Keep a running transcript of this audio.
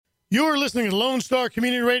You're listening to Lone Star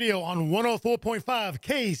Community Radio on 104.5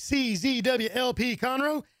 KCZWLP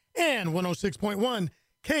Conroe and 106.1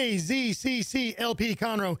 KZCCLP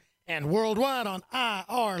Conroe and worldwide on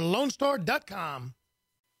irlonestar.com.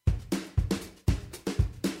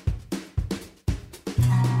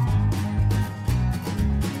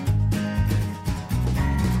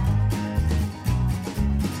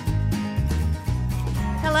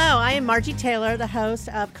 Hello, I am Margie Taylor, the host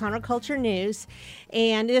of Conroe Culture News,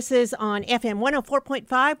 and this is on FM 104.5,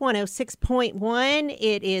 106.1.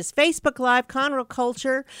 It is Facebook Live Conroe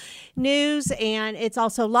Culture News, and it's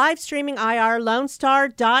also live streaming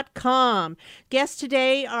irlonestar.com. Guests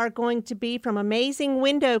today are going to be from Amazing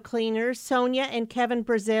Window Cleaners, Sonia and Kevin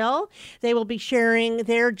Brazil. They will be sharing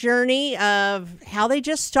their journey of how they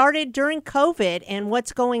just started during COVID and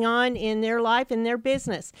what's going on in their life and their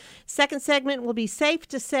business. Second segment will be Safe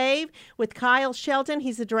to Save with Kyle Shelton.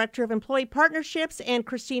 He's the Director of Employee Partnerships, and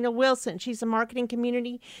Christina Wilson. She's a Marketing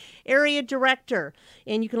Community Area Director.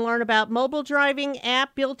 And you can learn about mobile driving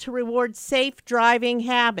app built to reward safe driving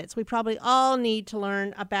habits. We probably all need to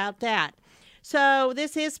learn about that. So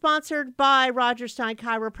this is sponsored by Roger Stein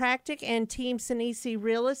Chiropractic and Team Sinisi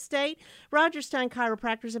Real Estate. Roger Stein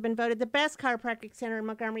Chiropractors have been voted the best chiropractic center in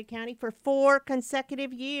Montgomery County for 4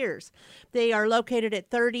 consecutive years. They are located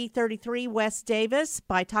at 3033 West Davis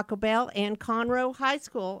by Taco Bell and Conroe High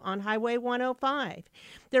School on Highway 105.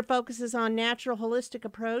 Their focus is on natural holistic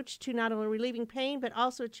approach to not only relieving pain but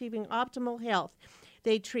also achieving optimal health.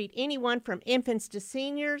 They treat anyone from infants to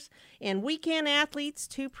seniors and weekend athletes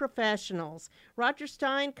to professionals. Roger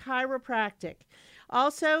Stein Chiropractic.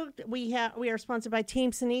 Also, we are sponsored by Team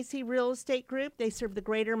Sinisi Real Estate Group. They serve the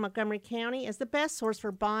greater Montgomery County as the best source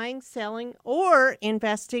for buying, selling, or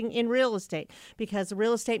investing in real estate because the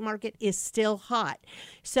real estate market is still hot.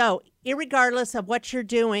 So, irregardless of what you're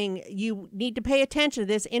doing, you need to pay attention to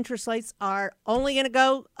this. Interest rates are only going to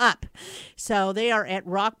go up. So, they are at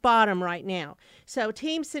rock bottom right now. So,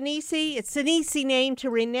 Team Sinisi, it's Sinisi name to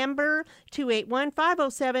remember,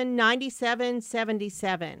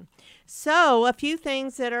 281-507-9777. So, a few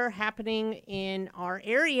things that are happening in our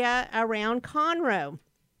area around Conroe.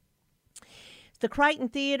 The Crichton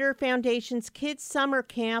Theater Foundation's Kids Summer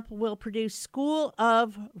Camp will produce School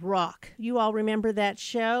of Rock. You all remember that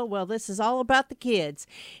show? Well, this is all about the kids,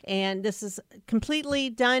 and this is completely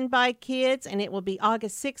done by kids, and it will be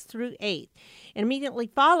August 6th through 8th. And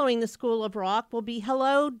immediately following the School of Rock will be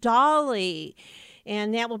Hello, Dolly.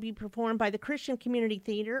 And that will be performed by the Christian Community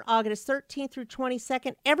Theater, August 13th through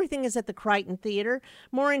 22nd. Everything is at the Crichton Theater.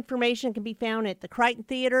 More information can be found at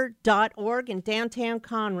thecrichtontheater.org in downtown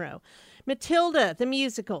Conroe. Matilda, the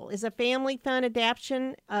musical, is a family fun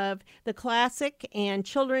adaptation of the classic and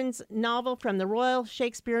children's novel from the Royal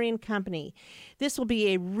Shakespearean Company. This will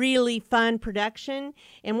be a really fun production,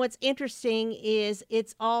 and what's interesting is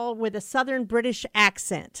it's all with a Southern British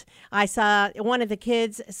accent. I saw one of the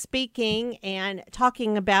kids speaking and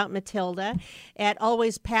talking about Matilda at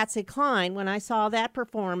Always Patsy Cline when I saw that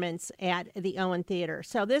performance at the Owen Theater.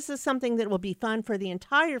 So this is something that will be fun for the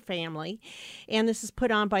entire family, and this is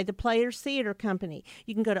put on by the Players Theater Company.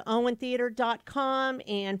 You can go to owentheater.com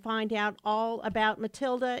and find out all about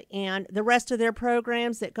Matilda and the rest of their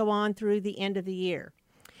programs that go on through the end of the year.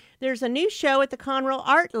 There's a new show at the Conroe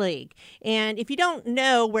Art League, and if you don't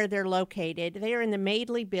know where they're located, they are in the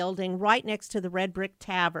Madeley building right next to the Red Brick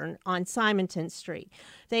Tavern on Simonton Street.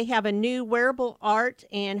 They have a new wearable art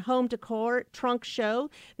and home decor trunk show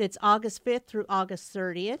that's August 5th through August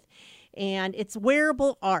 30th, and it's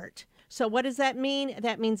wearable art. So what does that mean?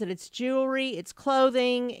 That means that it's jewelry, it's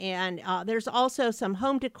clothing, and there's also some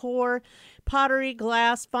home decor, pottery,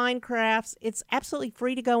 glass, fine crafts. It's absolutely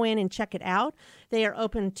free to go in and check it out. They are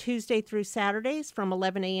open Tuesday through Saturdays from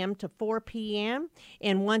 11 a.m. to 4 p.m.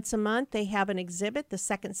 And once a month, they have an exhibit the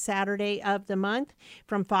second Saturday of the month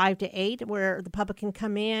from 5 to 8 where the public can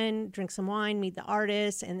come in, drink some wine, meet the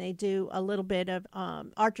artists, and they do a little bit of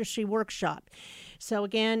artistry workshop. So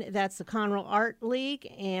again, that's the Conroe Art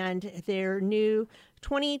League and their new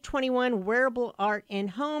 2021 Wearable Art and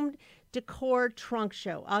Home Decor Trunk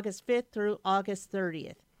Show, August 5th through August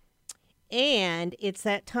 30th. And it's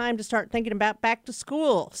that time to start thinking about back to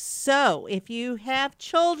school. So if you have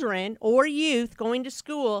children or youth going to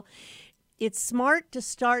school, it's smart to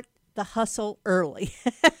start the hustle early.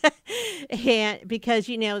 And because,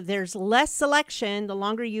 you know, there's less selection the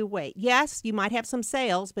longer you wait. Yes, you might have some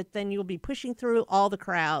sales, but then you'll be pushing through all the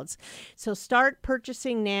crowds. So start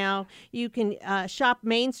purchasing now. You can shop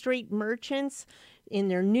Main Street Merchants in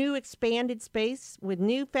their new expanded space with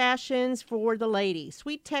new fashions for the ladies.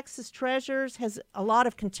 Sweet Texas Treasures has a lot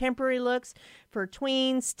of contemporary looks for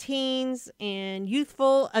tweens, teens, and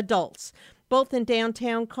youthful adults, both in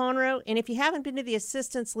downtown Conroe. And if you haven't been to the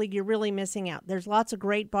Assistance League, you're really missing out. There's lots of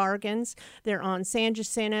great bargains. They're on San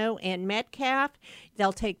Jacinto and Metcalf.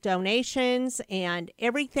 They'll take donations, and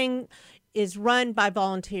everything is run by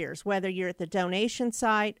volunteers, whether you're at the donation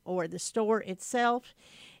site or the store itself.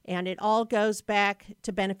 And it all goes back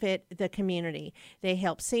to benefit the community. They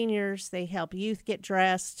help seniors. They help youth get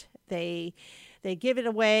dressed. They give it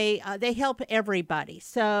away. They help everybody.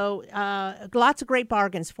 So lots of great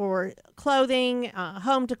bargains for clothing,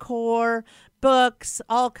 home decor, books,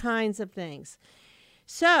 all kinds of things.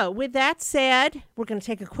 So with that said, we're going to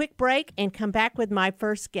take a quick break and come back with my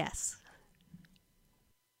first guest.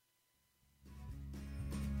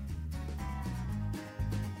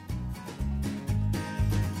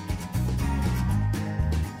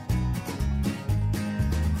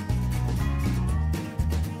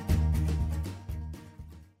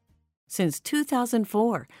 Since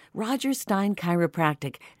 2004, Roger Stein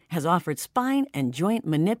Chiropractic has offered spine and joint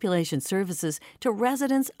manipulation services to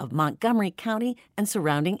residents of Montgomery County and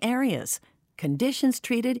surrounding areas. Conditions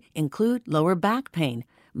treated include lower back pain,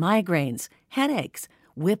 migraines, headaches,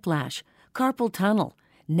 whiplash, carpal tunnel,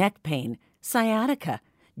 neck pain, sciatica,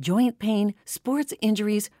 joint pain, sports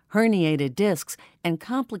injuries, herniated discs, and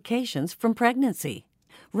complications from pregnancy.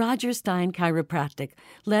 Roger Stein Chiropractic,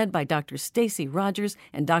 led by Dr. Stacy Rogers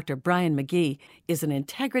and Dr. Brian McGee, is an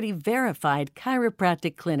integrity-verified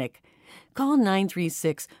chiropractic clinic. Call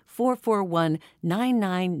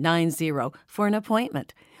 936-441-9990 for an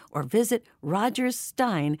appointment or visit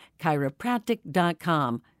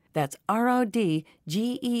rogerssteinchiropractic.com. That's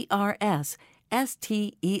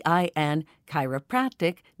RODGERSSTEIN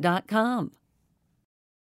chiropractic.com.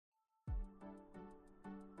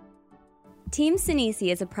 Team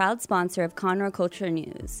Sinisi is a proud sponsor of Conroe Culture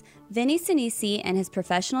News. Vinny Sinisi and his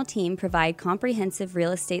professional team provide comprehensive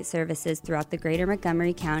real estate services throughout the greater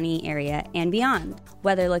Montgomery County area and beyond.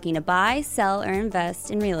 Whether looking to buy, sell, or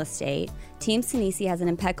invest in real estate, Team Sinisi has an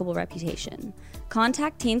impeccable reputation.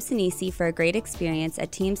 Contact Team Sinisi for a great experience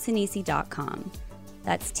at teamsinisi.com.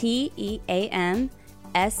 That's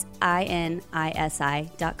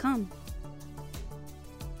TEAMSINISI.com.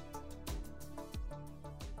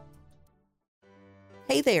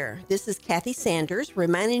 Hey there, this is Kathy Sanders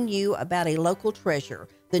reminding you about a local treasure,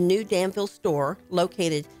 the new Danville store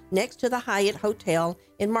located next to the Hyatt Hotel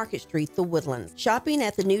in Market Street, The Woodlands. Shopping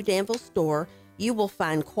at the new Danville store, you will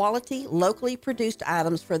find quality, locally produced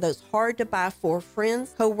items for those hard to buy for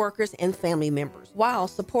friends, co-workers, and family members, while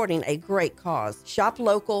supporting a great cause. Shop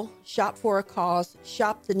local, shop for a cause,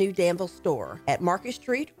 shop the new Danville store at Market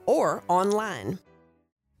Street or online.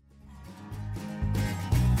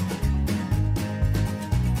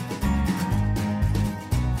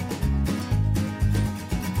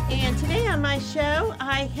 And today on my show,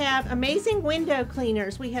 I have amazing window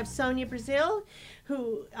cleaners. We have Sonia Brazil,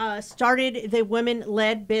 who started the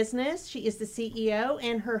women-led business. She is the CEO,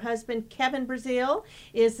 and her husband, Kevin Brazil,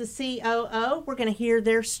 is the COO. We're going to hear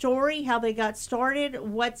their story, how they got started,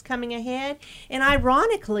 what's coming ahead. And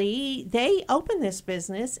ironically, they opened this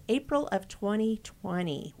business April of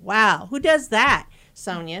 2020. Wow. Who does that?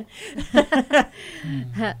 Sonia.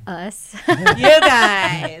 Us. You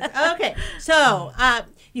guys. Okay. So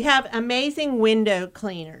you have amazing window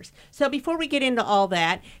cleaners. So before we get into all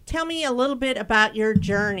that, tell me a little bit about your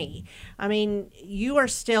journey. I mean, you are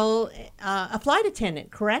still a flight attendant,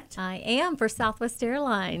 correct? I am for Southwest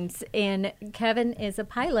Airlines, and Kevin is a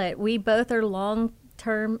pilot. We both are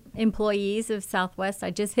long-term employees of Southwest. I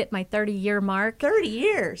just hit my 30-year mark. 30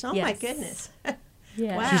 years. Oh, yes. my goodness.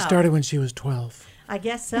 Yeah. Wow. She started when she was 12. I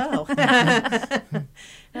guess so. Oh,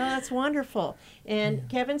 that's wonderful. And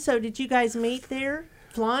Kevin, so did you guys meet there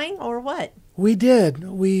flying or what? We did.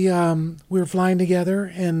 We were flying together,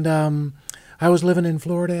 and I was living in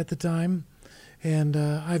Florida at the time, and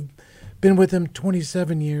I've been with him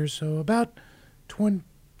 27 years. So about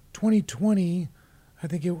 2020, I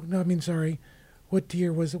think it. No, I mean, sorry. What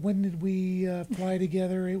year was it? When did we fly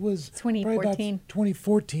together? It was 2014.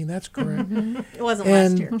 2014. That's correct. It wasn't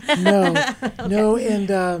last year. No, no,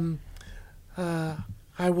 and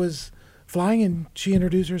I was flying, and she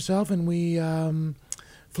introduced herself, and we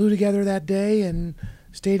flew together that day and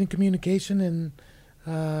stayed in communication.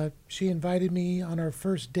 And she invited me on our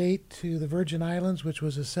first date to the Virgin Islands, which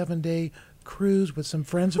was a 7-day cruise with some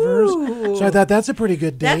friends of hers. So I thought that's a pretty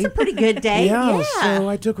good date. That's a pretty good date. Yeah, so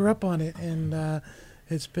I took her up on it, and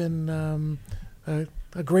it's been a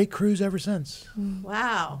great cruise ever since.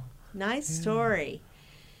 Wow. Nice story.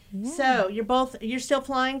 So you're still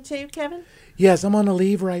flying too, Kevin? Yes, I'm on a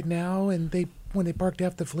leave right now, and when they parked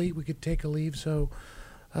half the fleet, we could take a leave. So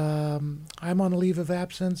I'm on a leave of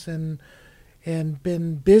absence and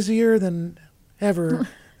been busier than ever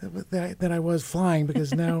than I was flying,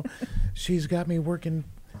 because now she's got me working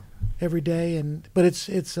every day. But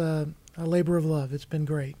it's a labor of love. It's been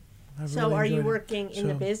great. So are you working in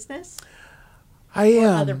the business? I am.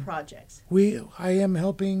 Or other projects? I am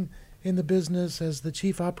helping in the business as the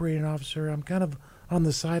chief operating officer. I'm kind of on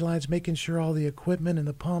the sidelines, making sure all the equipment and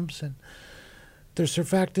the pumps and the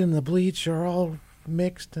surfactant and the bleach are all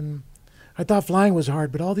mixed. And I thought flying was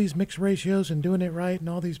hard, but all these mixed ratios and doing it right and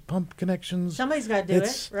all these pump connections. Somebody's got to do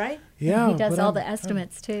it, right? Yeah. And he does all the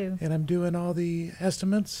estimates too. And I'm doing all the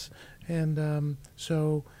estimates. And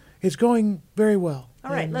so it's going very well.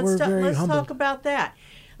 All right, let's talk about that.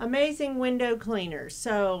 Amazing window cleaners.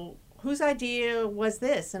 So whose idea was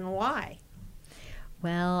this and why?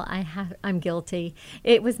 Well, I'm guilty.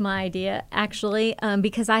 It was my idea, actually,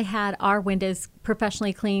 because I had our windows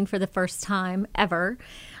professionally cleaned for the first time ever.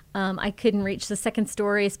 I couldn't reach the second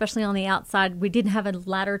story, especially on the outside. We didn't have a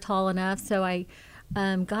ladder tall enough, so I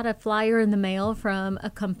got a flyer in the mail from a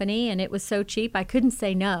company, and it was so cheap I couldn't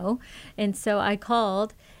say no. And so I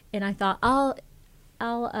called, and I thought, I'll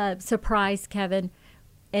surprise Kevin.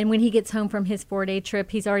 And when he gets home from his 4-day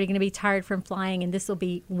trip, he's already going to be tired from flying, and this will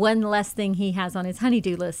be one less thing he has on his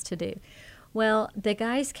honey-do list to do. Well, the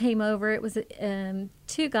guys came over. It was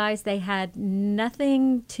 2 guys. They had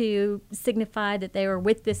nothing to signify that they were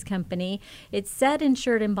with this company. It said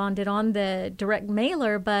insured and bonded on the direct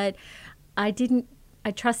mailer, but I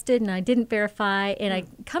trusted and I didn't verify, and I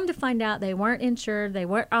come to find out they weren't insured. They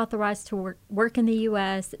weren't authorized to work in the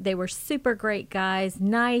U.S. They were super great guys,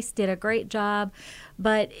 nice, did a great job,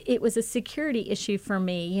 but it was a security issue for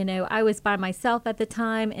me. You know, I was by myself at the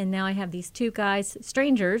time, and now I have these 2 guys,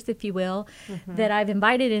 strangers, if you will, that I've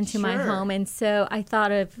invited into my home, and so I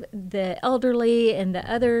thought of the elderly and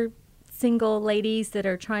the other single ladies that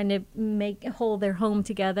are trying to hold their home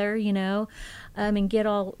together, you know, and get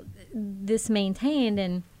all this maintained.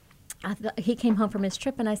 And he came home from his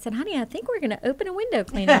trip, and I said, honey, I think we're going to open a window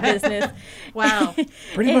cleaning business. Wow.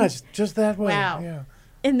 Pretty much just that way. Wow. Yeah.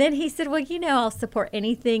 And then he said, well, you know, I'll support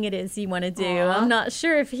anything it is you want to do. Aww. I'm not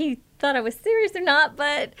sure if he thought I was serious or not,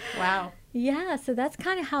 but wow. Yeah, so that's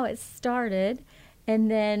kind of how it started.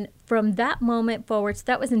 And then from that moment forward, so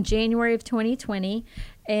that was in January of 2020.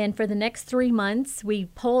 And for the next 3 months, we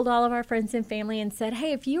polled all of our friends and family and said,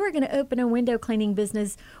 hey, if you were going to open a window cleaning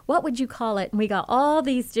business, what would you call it? And we got all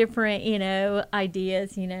these different, you know,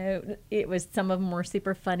 ideas. You know, it was, some of them were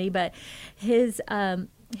super funny, but his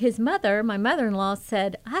mother, my mother-in-law,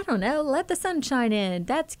 said, I don't know, let the sun shine in.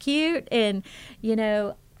 That's cute. And, you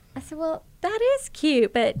know, I said, well, that is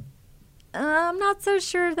cute, but I'm not so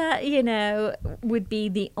sure that, you know, would be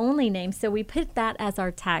the only name. So we put that as our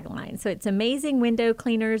tagline. So it's Amazing Window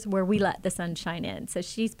Cleaners where we let the sun shine in. So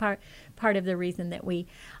she's part of the reason that we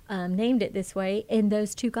named it this way. And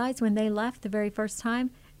those 2 guys, when they left the very first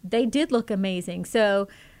time, they did look amazing. So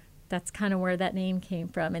that's kind of where that name came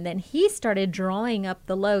from. And then he started drawing up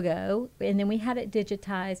the logo, and then we had it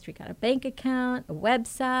digitized. We got a bank account, a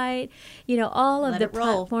website, you know, all of the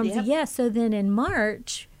platforms. Yep. Yeah. So then in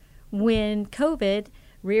March, when COVID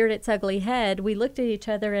reared its ugly head, we looked at each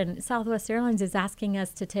other, and Southwest Airlines is asking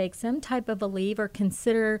us to take some type of a leave or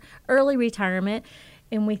consider early retirement.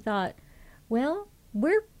 And we thought, well,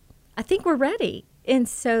 I think we're ready. And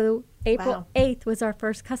so April 8th was our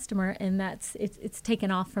first customer, and it's taken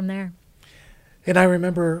off from there. And I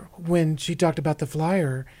remember when she talked about the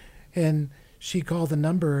flyer, and she called the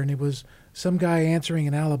number, and it was some guy answering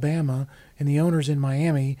in Alabama, and the owner's in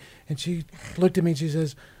Miami. And she looked at me and she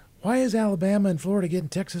says, why is Alabama and Florida getting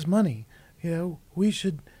Texas money? You know, we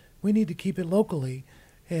need to keep it locally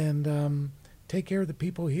and take care of the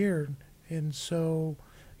people here. And so,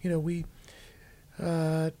 you know, we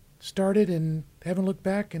started and haven't looked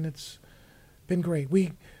back, and it's been great.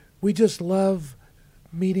 We just love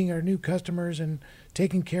meeting our new customers and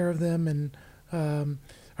taking care of them. And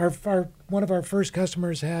one of our first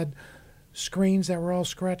customers had screens that were all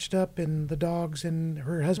scratched up, and the dogs and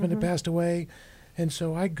her husband had passed away. And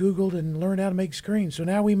so I Googled and learned how to make screens. So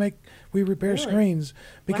now we repair screens,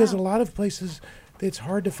 because a lot of places it's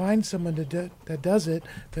hard to find someone that does it.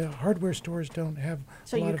 The hardware stores don't have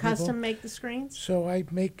so a lot of people. So you custom make the screens? So I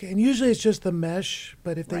make, and usually it's just the mesh,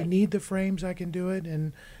 but if they need the frames, I can do it.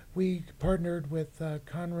 And we partnered with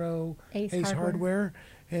Conroe Ace Hardware,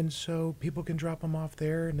 and so people can drop them off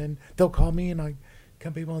there, and then they'll call me, and I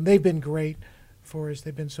come people, and they've been great for us.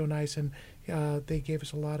 They've been so nice. And They gave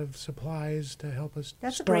us a lot of supplies to help us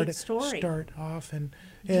That's a start great story. start off, and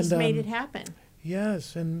Just made it happen.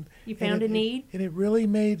 Yes, and You found a need? and it really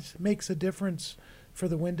makes a difference for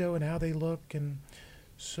the window and how they look, and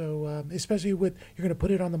so especially with you're going to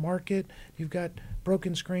put it on the market, you've got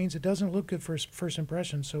broken screens. It doesn't look good for first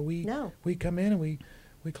impression. So we come in and we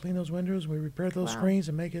clean those windows, we repair those screens,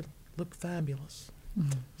 and make it look fabulous.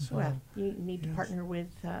 So, Well, you need to partner with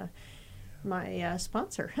my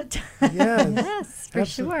sponsor. Yes, for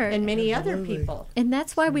sure. And many other people. And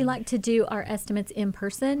that's why we like to do our estimates in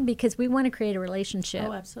person, because we want to create a relationship.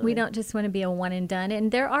 Oh, absolutely. We don't just want to be a one and done.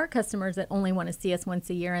 And there are customers that only want to see us once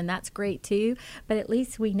a year, and that's great too. But at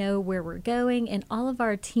least we know where we're going. And all of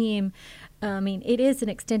our team, it is an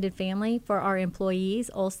extended family for our employees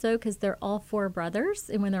also, because they're all 4 brothers.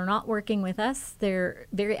 And when they're not working with us, they're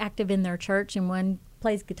very active in their church, and one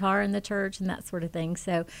plays guitar in the church and that sort of thing.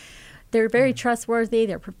 So they're very trustworthy.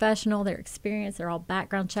 They're professional. They're experienced. They're all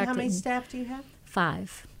background checked. How many staff do you have?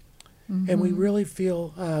 5. And we really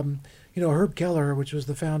feel, Herb Keller, which was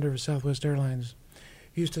the founder of Southwest Airlines,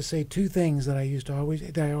 used to say 2 things that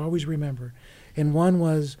I always remember. And one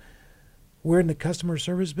was, we're in the customer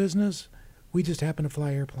service business. We just happen to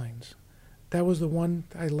fly airplanes. That was the one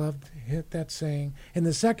I loved, that saying. And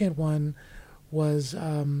the second one was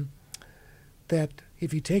that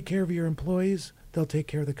if you take care of your employees, they'll take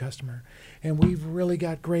care of the customer. And we've really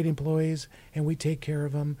got great employees, and we take care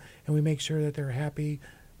of them, and we make sure that they're happy.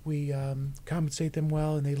 We compensate them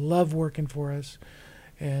well, and they love working for us.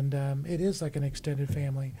 And it is like an extended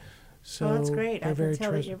family. So well, that's great. I can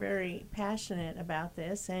tell that you're very passionate about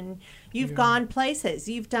this, and you've gone places.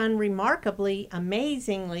 You've done remarkably,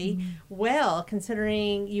 amazingly well,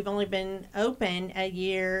 considering you've only been open a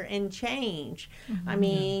year and change. I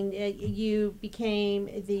mean, you became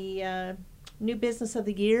the New Business of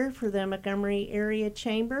the Year for the Montgomery Area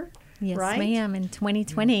Chamber. Yes, right? ma'am, in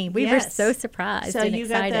 2020. We were so surprised So and you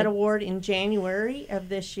excited. got that award in January of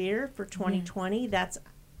this year for 2020. That's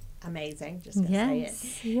amazing, just going to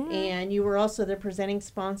say it. Yeah. And you were also the presenting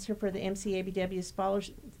sponsor for the MCABW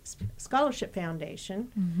Scholarship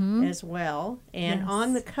Foundation as well. And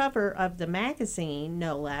on the cover of the magazine,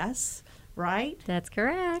 no less, right? That's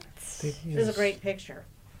correct. There's a great picture.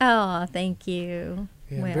 Oh, thank you.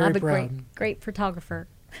 Yeah, well, very I'm a proud. great photographer.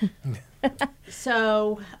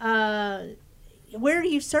 So, where do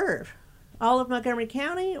you serve? All of Montgomery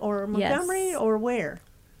County, or Montgomery, or where?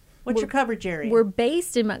 What's your coverage area? We're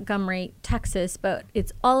based in Montgomery, Texas, but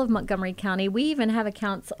it's all of Montgomery County. We even have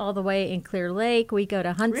accounts all the way in Clear Lake. We go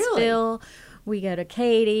to Huntsville. We go to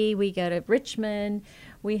Katy. We go to Richmond.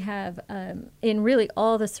 We have in really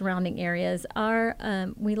all the surrounding areas.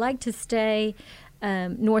 We like to stay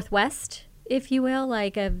northwest, if you will,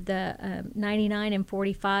 like of the 99 and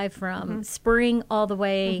 45 from Spring all the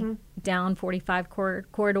way down 45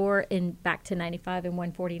 corridor and back to 95 and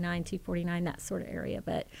 149, 249, that sort of area.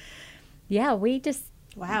 But yeah, we just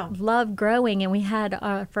love growing, and we had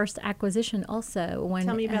our first acquisition also.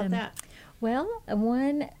 Tell me about that. Well,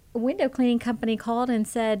 one window cleaning company called and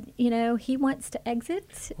said, he wants to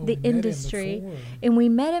exit the industry. And we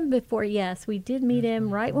met him before. Yes, we did meet him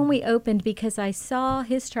right when we opened, because I saw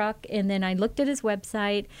his truck and then I looked at his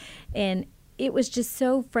website, and it was just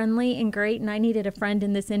so friendly and great. And I needed a friend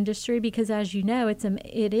in this industry because, as you know,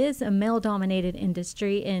 it is a male-dominated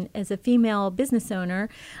industry. And as a female business owner,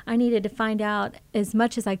 I needed to find out as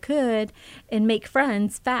much as I could and make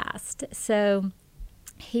friends fast. So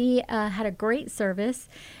he had a great service,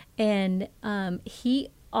 and he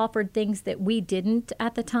offered things that we didn't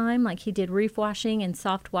at the time, like he did roof washing and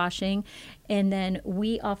soft washing, and then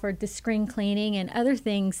we offered the screen cleaning and other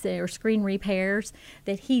things that are screen repairs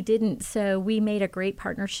that he didn't. So we made a great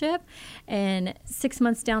partnership, and 6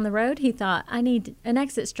 months down the road, he thought, I need an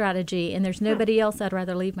exit strategy, and there's nobody else I'd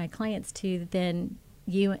rather leave my clients to than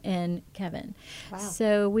you and Kevin. Wow.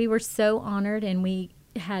 So we were so honored, and we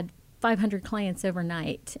had 500 clients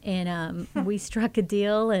overnight, and we struck a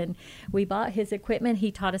deal, and we bought his equipment. He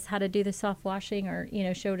taught us how to do the soft washing, or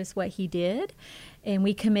showed us what he did, and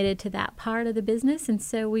we committed to that part of the business. And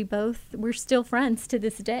so we're still friends to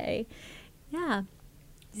this day. Yeah,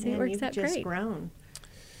 so it works out great. You've just grown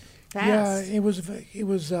fast. Yeah, it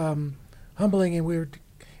was humbling,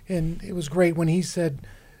 and it was great when he said,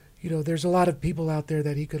 there's a lot of people out there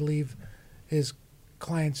that he could leave his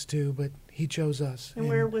clients to, but he chose us. And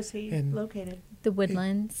where was he located? The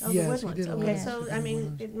Woodlands. The Woodlands. Okay, so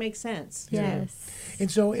it makes sense. Yes. And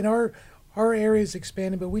so in our area is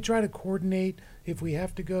expanding, but we try to coordinate if we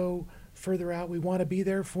have to go further out. We want to be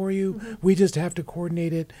there for you. We just have to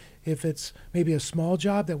coordinate it if it's maybe a small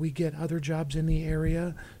job, that we get other jobs in the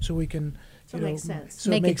area so we can So it makes sense. So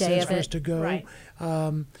Make it a makes day sense of for it. us to go. Right.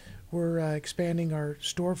 We're expanding our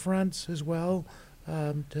storefronts as well.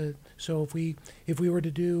 So if we were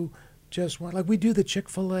to do just one, like we do the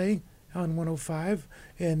Chick-fil-A on 105,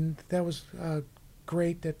 and that was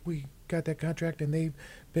great that we got that contract, and they've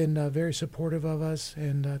been very supportive of us,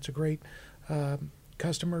 and it's a great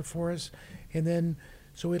customer for us. And then,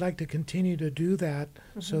 so we'd like to continue to do that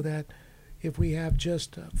so that if we have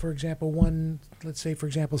just, for example, one, let's say, for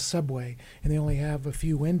example, Subway, and they only have a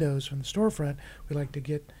few windows from the storefront, we like to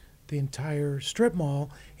get the entire strip mall,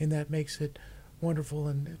 and that makes it wonderful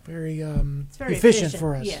and very, It's very efficient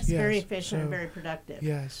for us. Yes, very efficient and very productive.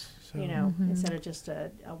 Yes. So, You know, instead of just a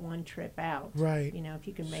one trip out. Right. You know, if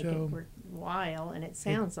you can make So- it worthwhile, and it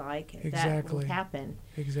sounds like that will Exactly. happen.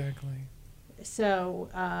 exactly. So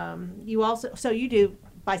you also, so you do,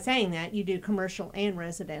 by saying that, you do commercial and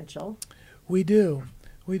residential. We do,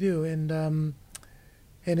 and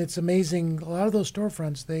it's amazing. A lot of those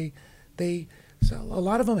storefronts, so a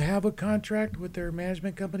lot of them have a contract with their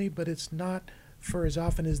management company, but it's not for as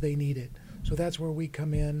often as they need it. So that's where we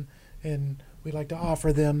come in, and we like to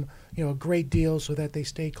offer them, a great deal so that they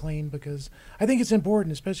stay clean, because I think it's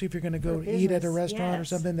important, especially if you're going to go For eat at a business, restaurant or yes.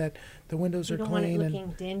 something, that the windows You are don't want it clean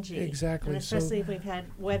looking dingy. Exactly. And So- especially if we've had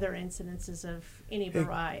weather incidences of any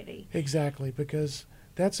variety. Exactly, because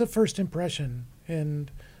that's a first impression,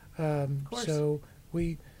 and course. so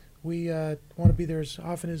we want to be there as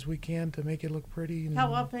often as we can to make it look pretty and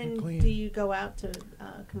How often clean. do you go out to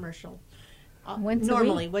commercial? Once a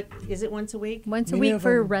normally, what is it? Once a week? Once a Many week of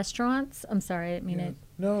for them- restaurants. I'm sorry, I didn't mean Yeah. to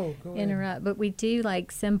No, go ahead. interrupt, but we do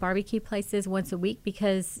like some barbecue places once a week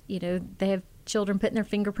because they have children putting their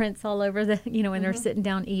fingerprints all over the when they're sitting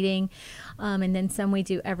down eating, and then some we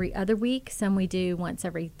do every other week, some we do once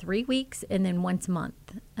every 3 weeks, and then once a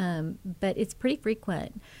month. But it's pretty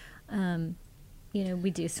frequent. We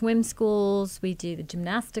do swim schools, we do the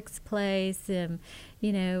gymnastics place.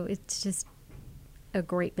 It's just a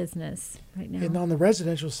great business right now. And on the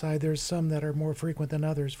residential side, there's some that are more frequent than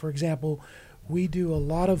others. For example, we do a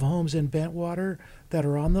lot of homes in Bentwater that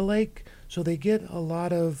are on the lake, so they get a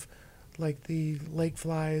lot of like the lake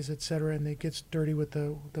flies, et cetera, and it gets dirty with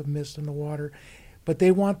the mist and the water. But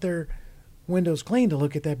they want their windows clean to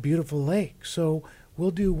look at that beautiful lake. So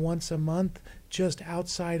we'll do once a month, just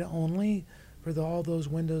outside only, for all those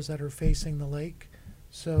windows that are facing the lake.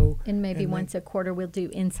 So And maybe and once a quarter we'll do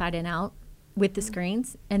inside and out with the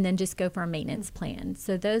screens, and then just go for a maintenance plan.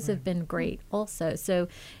 So those have been great also. So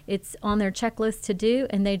it's on their checklist to do,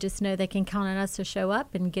 and they just know they can count on us to show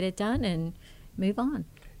up and get it done and move on.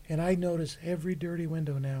 And I notice every dirty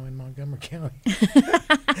window now in Montgomery County.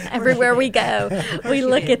 Everywhere we go, we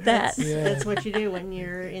look at that. That's what you do when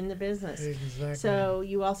you're in the business. Exactly. So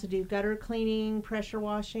you also do gutter cleaning, pressure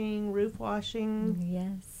washing, roof washing.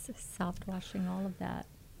 Yes, soft washing, all of that.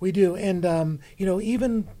 We do, and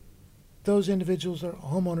even those individuals or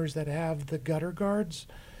homeowners that have the gutter guards,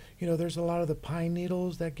 there's a lot of the pine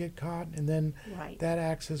needles that get caught, and then Right. that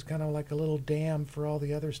acts as kind of like a little dam for all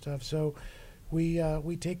the other stuff. So we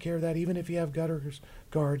take care of that. Even if you have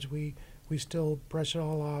guards, we still brush it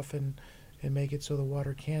all off and make it so the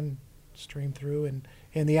water can stream through,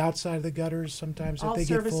 and the outside of the gutters sometimes All if they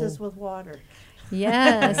get services full. with water.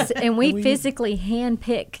 Yes, and we We- physically hand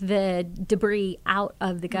pick the debris out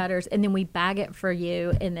of the gutters, and then we bag it for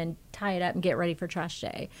you, and then tie it up and get ready for trash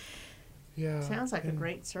day. Yeah, Sounds like a and-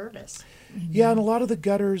 great service. Yeah, and a lot of the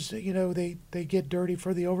gutters, they get dirty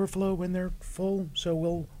for the overflow when they're full, so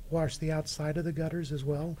we'll wash the outside of the gutters as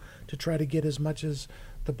well to try to get as much as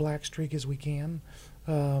the black streak as we can.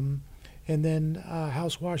 And then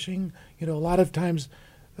house washing, a lot of times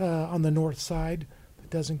on the north side, it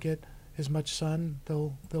doesn't get as much sun.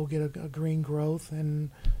 They'll get a green growth,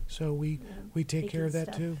 and so we take care of that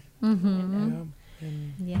stuff. too. Mm-hmm. Yeah,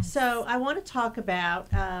 and Yes. So I want to talk about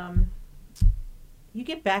you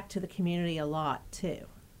give back to the community a lot too.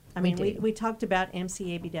 I mean, do. we talked about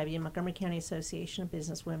MCABW, Montgomery County Association of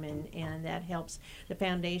Businesswomen, and that helps. The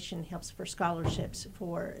foundation helps for scholarships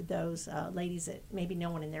for those ladies that maybe no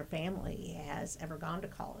one in their family has ever gone to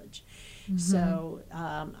college. So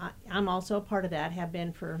I'm also a part of that. Have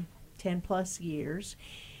been for 10 plus years.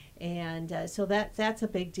 And so that's a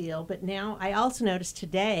big deal. But now I also noticed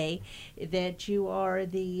today that you are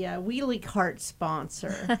the wheelie cart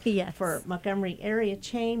sponsor Yes. for Montgomery Area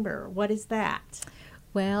Chamber. What is that?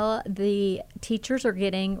 Well, the teachers are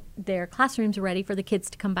getting their classrooms ready for the kids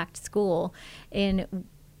to come back to school. And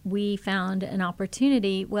we found an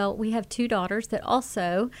opportunity. Well, we have 2 daughters that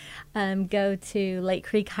also go to Lake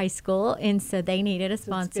Creek High School, and so they needed a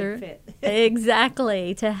sponsor. It's a good fit.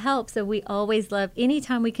 Exactly, to help. So we always love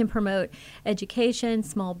anytime we can promote education,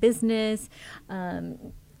 small business,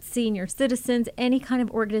 senior citizens, any kind of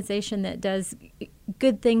organization that does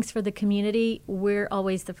good things for the community, we're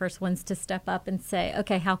always the first ones to step up and say,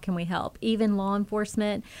 okay, how can we help? Even law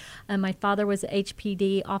enforcement. My father was an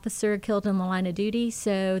HPD officer killed in the line of duty,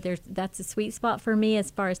 so that's a sweet spot for me as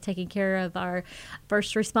far as taking care of our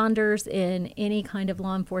first responders in any kind of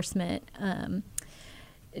law enforcement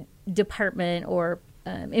department or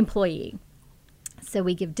employee. So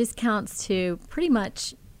we give discounts to pretty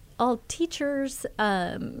much all teachers,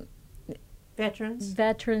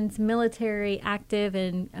 veterans, military, active,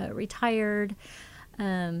 and retired,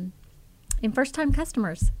 and first-time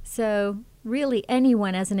customers. So really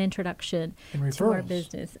anyone as an introduction to our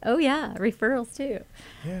business. Oh, yeah, referrals too.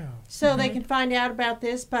 Yeah. So they can find out about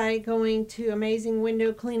this by going to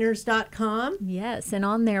amazingwindowcleaners.com. Yes, and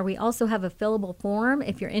on there we also have a fillable form.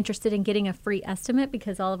 If you're interested in getting a free estimate,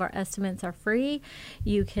 because all of our estimates are free,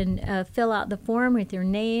 you can fill out the form with your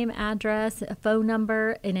name, address, a phone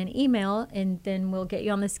number, and an email, and then we'll get you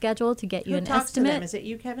on the schedule to get you an talks estimate. To them? Is it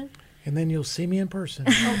you, Kevin? And then you'll see me in person.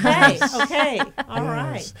 Okay, okay, all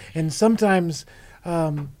right. And sometimes,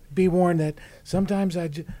 be warned that sometimes I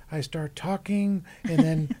start talking, and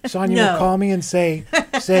then Sonia will call me and say,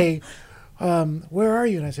 where are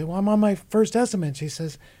you? And I say, well, I'm on my first estimate. She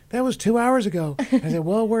says, that was 2 hours ago. I said,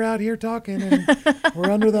 well, we're out here talking, and we're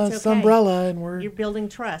under the umbrella, and you're building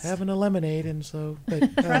trust, having a lemonade, and so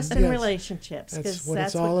trust and relationships. That's what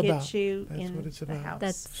it's all about. Gets you that's in what it's the about.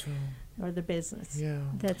 house. Or the business. Yeah.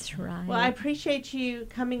 That's right. Well, I appreciate you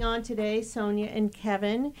coming on today, Sonia and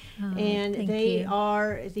Kevin. And they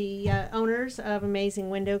are the owners of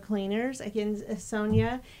Amazing Window Cleaners. Again,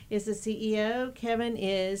 Sonia is the CEO. Kevin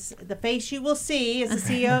is the face you will see as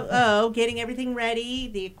the COO, getting everything ready,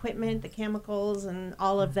 the equipment, the chemicals, and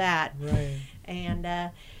all of that. Right.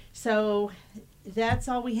 And so that's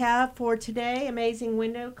all we have for today. Amazing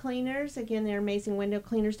Window Cleaners. Again, they're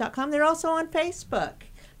amazingwindowcleaners.com. They're also on Facebook.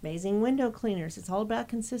 Amazing Window Cleaners. It's all about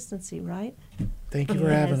consistency, right? Thank you for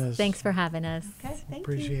having us. Thanks for having us. Okay, thank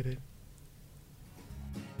you. Appreciate it.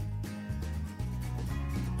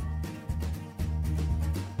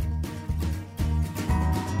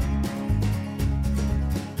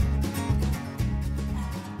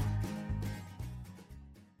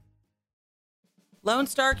 Lone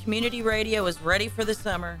Star Community Radio is ready for the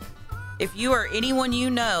summer. If you or anyone you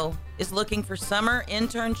know is looking for summer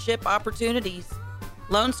internship opportunities,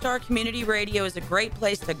 Lone Star Community Radio is a great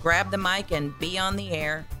place to grab the mic and be on the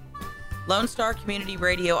air. Lone Star Community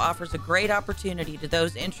Radio offers a great opportunity to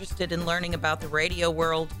those interested in learning about the radio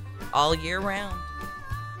world all year round.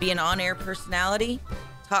 Be an on-air personality,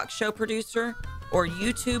 talk show producer, or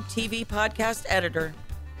YouTube TV podcast editor.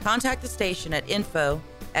 Contact the station at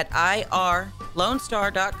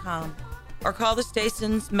info@irlonestar.com or call the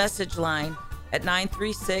station's message line at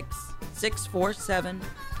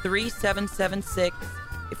 936-647-3776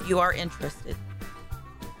 if you are interested.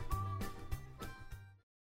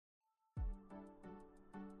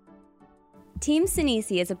 Team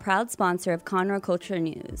Sinisi is a proud sponsor of Conroe Culture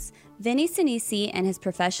News. Vinny Sinisi and his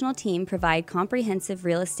professional team provide comprehensive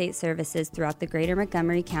real estate services throughout the greater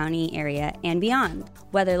Montgomery County area and beyond.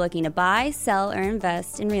 Whether looking to buy, sell, or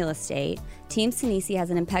invest in real estate, Team Sinisi has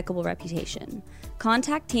an impeccable reputation.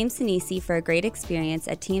 Contact Team Sinisi for a great experience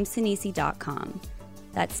at teamsinisi.com.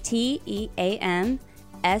 That's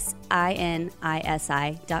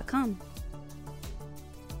TEAMSINISI.com.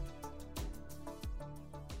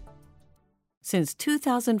 Since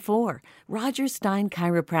 2004, Roger Stein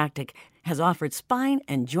Chiropractic has offered spine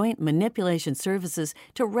and joint manipulation services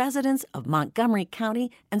to residents of Montgomery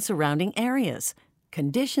County and surrounding areas.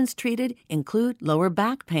 Conditions treated include lower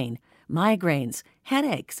back pain, migraines,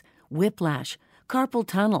 headaches, whiplash, carpal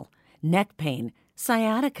tunnel, neck pain,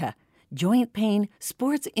 sciatica, joint pain,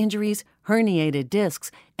 sports injuries, herniated discs,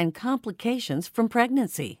 and complications from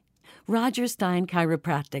pregnancy. Roger Stein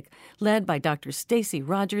Chiropractic, led by Dr. Stacy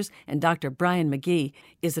Rogers and Dr. Brian McGee,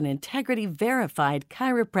 is an integrity-verified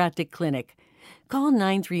chiropractic clinic. Call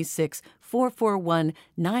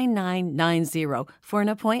 936-441-9990 for an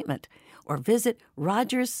appointment or visit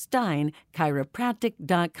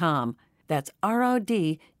rogerssteinchiropractic.com. That's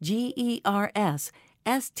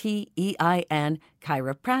RODGERSSTEIN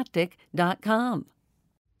chiropractic.com.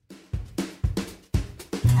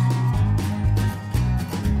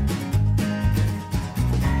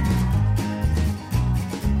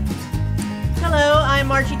 Hello, I'm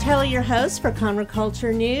Margie Taylor, your host for Conroe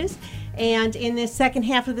Culture News. And in this second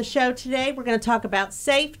half of the show today, we're going to talk about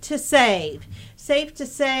Safe to Save. Safe to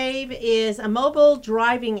Save is a mobile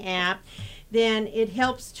driving app. Then it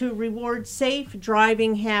helps to reward safe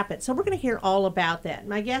driving habits. So we're going to hear all about that.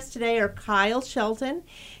 My guests today are Kyle Shelton.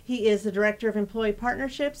 He is the Director of Employee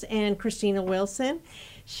Partnerships, and Christina Wilson.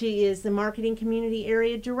 She is the Marketing Community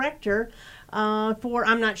Area Director for,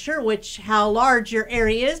 I'm not sure how large your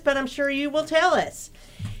area is, but I'm sure you will tell us.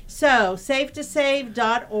 So,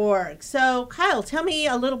 safetosave.org. So, Kyle, tell me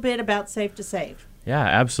a little bit about Safe to Save. Yeah,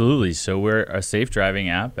 absolutely. So we're a safe driving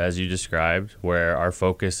app, as you described, where our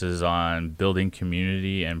focus is on building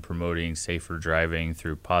community and promoting safer driving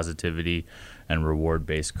through positivity and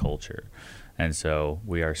reward-based culture. And so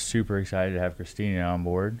we are super excited to have Christina on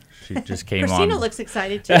board. She just came Christina on. looks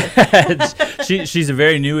excited too. She's a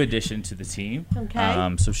very new addition to the team.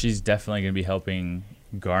 Okay. So she's definitely going to be helping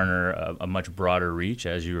garner a much broader reach,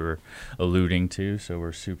 as you were alluding to. So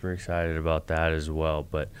we're super excited about that as well.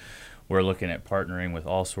 But we're looking at partnering with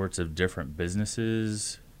all sorts of different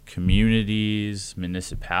businesses, communities,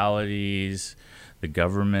 municipalities, the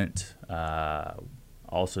government,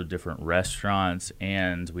 also different restaurants,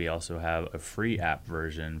 and we also have a free app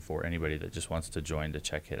version for anybody that just wants to join to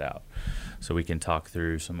check it out. So we can talk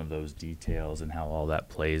through some of those details and how all that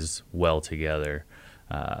plays well together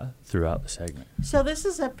throughout the segment. So this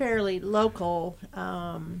is a fairly local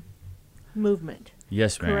movement.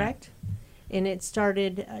 Yes, ma'am. Correct? And it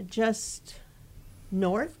started just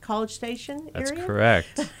north, College Station area? That's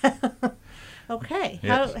correct. Okay.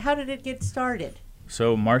 Yes. How did it get started?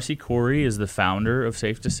 So Marcy Corey is the founder of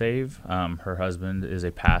Safe to Save. Her husband is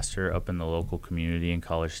a pastor up in the local community in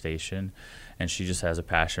College Station, and she just has a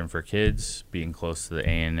passion for kids, being close to the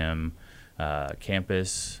A&M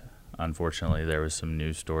campus. Unfortunately, there was some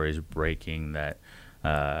news stories breaking that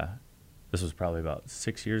this was probably about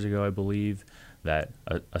 6 years ago, I believe, that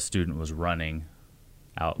a student was running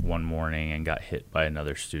out one morning and got hit by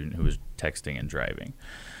another student who was texting and driving.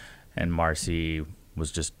 And Marcy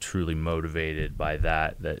was just truly motivated by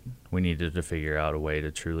that we needed to figure out a way to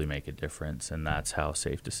truly make a difference, and that's how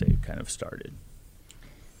Safe to Save kind of started.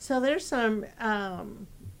 So there's some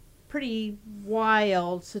pretty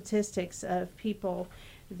wild statistics of people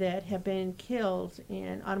that have been killed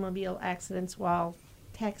in automobile accidents while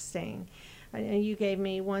texting. You gave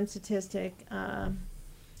me one statistic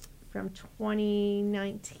from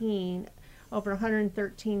 2019, over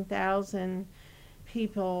 113,000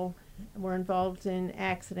 people were involved in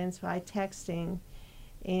accidents by texting,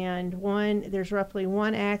 and there's roughly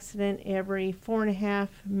one accident every 4.5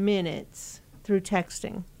 minutes through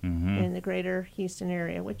texting in the greater Houston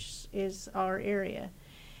area, which is our area.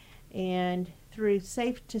 And through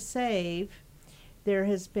Safe to Save, there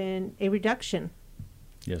has been a reduction.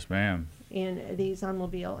 Yes, ma'am. In these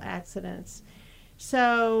automobile accidents.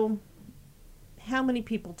 So, how many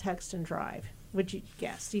people text and drive? Would you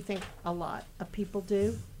guess? Do you think a lot of people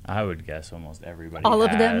do? I would guess almost everybody. All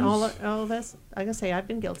of them? All of us? I gotta say, I've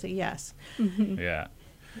been guilty, yes. Yeah.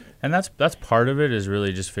 And that's part of it, is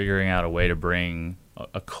really just figuring out a way to bring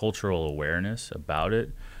a cultural awareness about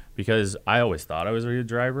it, because I always thought I was a good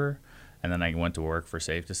driver, and then I went to work for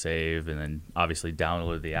Safe to Save, and then obviously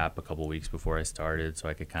downloaded the app a couple weeks before I started so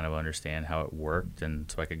I could kind of understand how it worked, and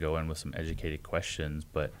so I could go in with some educated questions.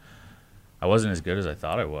 But I wasn't as good as I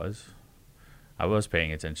thought I was. I was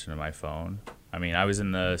paying attention to my phone. I mean, I was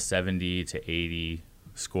in the 70 to 80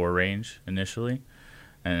 score range initially,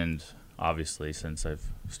 and obviously since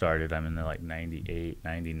I've started, I'm in the 98,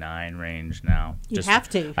 99 range now. You have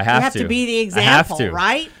to. I have you have to be the example,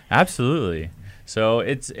 right? Absolutely. So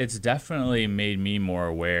it's definitely made me more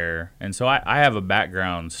aware. And so I have a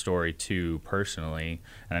background story too, personally,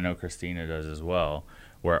 and I know Christina does as well,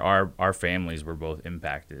 where our families were both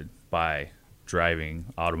impacted by driving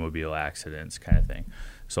automobile accidents kind of thing.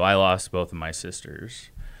 So I lost both of my sisters.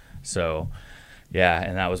 So yeah,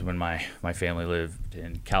 and that was when my family lived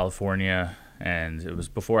in California, and it was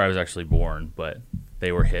before I was actually born, but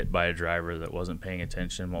they were hit by a driver that wasn't paying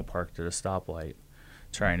attention while parked at a stoplight,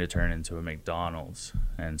 trying to turn into a McDonald's.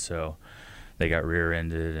 And so they got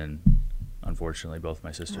rear-ended, and unfortunately both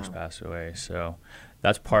my sisters passed away. So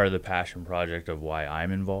that's part of the passion project of why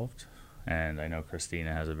I'm involved. And I know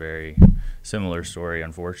Christina has a very similar story,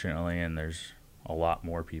 unfortunately, and there's a lot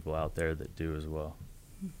more people out there that do as well.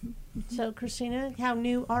 So, Christina, how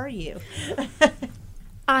new are you?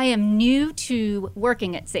 I am new to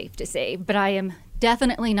working at Safe to Save, but I am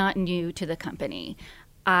definitely not new to the company.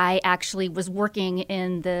 I actually was working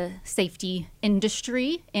in the safety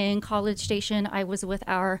industry in College Station. I was with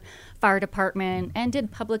our fire department and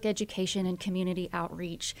did public education and community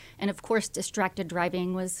outreach. And of course, distracted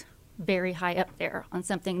driving was very high up there on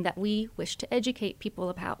something that we wish to educate people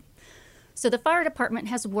about. So the fire department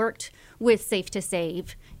has worked with Safe to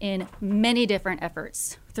Save in many different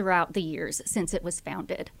efforts throughout the years since it was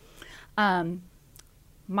founded.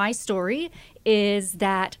 My story is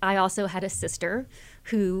that I also had a sister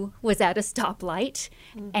who was at a stoplight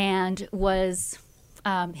and was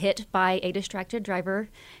hit by a distracted driver,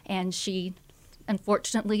 and she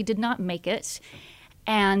unfortunately did not make it.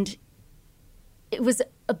 And it was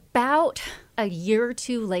about a year or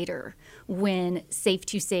two later when Safe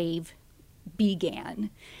to Save began.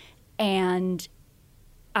 And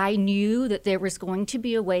I knew that there was going to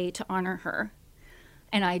be a way to honor her.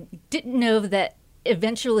 And I didn't know that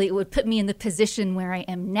eventually it would put me in the position where I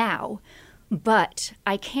am now. But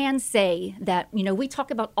I can say that, we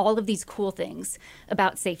talk about all of these cool things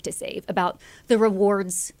about Safe to Save, about the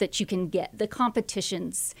rewards that you can get, the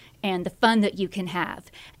competitions, and the fun that you can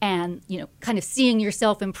have, and, kind of seeing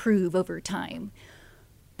yourself improve over time.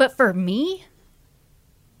 But for me,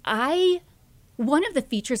 one of the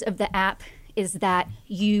features of the app is that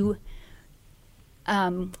you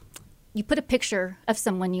put a picture of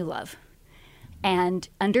someone you love. And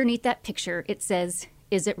underneath that picture, it says,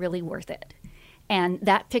 "Is it really worth it?" And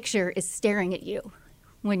that picture is staring at you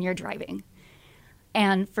when you're driving.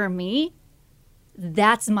 And for me,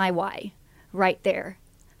 that's my why right there.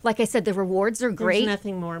 Like I said, the rewards are great. There's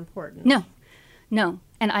nothing more important. No.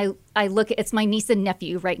 And I look at, it's my niece and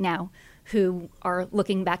nephew right now who are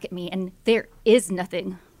looking back at me, and there is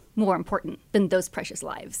nothing more important than those precious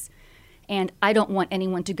lives. And I don't want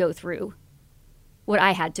anyone to go through what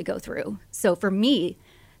I had to go through. So for me,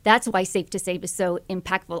 that's why Safe to Save is so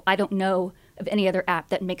impactful. I don't know of any other app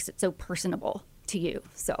that makes it so personable to you.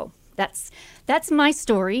 So that's my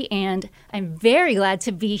story, and I'm very glad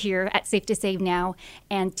to be here at Safe to Save now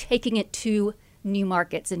and taking it to new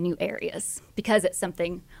markets and new areas because it's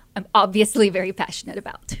something I'm obviously very passionate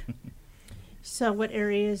about. So what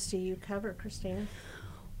areas do you cover, Christina?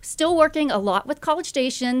 Still working a lot with College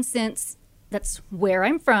Station since that's where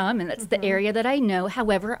I'm from and that's the area that I know.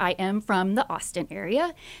 However, I am from the Austin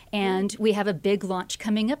area, and we have a big launch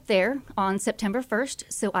coming up there on September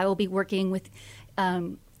 1st. So I will be working with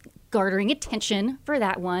garnering attention for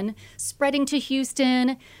that one, spreading to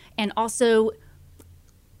Houston, and also,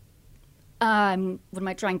 what am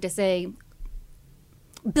I trying to say?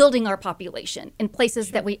 Building our population in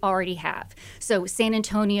places that we already have. So San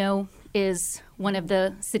Antonio is one of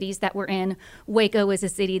the cities that we're in. Waco is a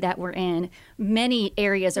city that we're in. Many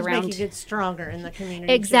areas Just around. making it stronger in the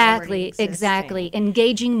community. Exactly.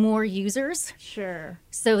 Engaging more users. Sure.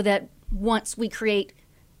 So that once we create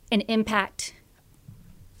an impact,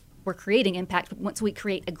 we're creating impact. Once we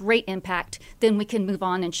create a great impact, then we can move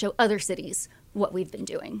on and show other cities what we've been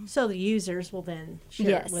doing. So the users will then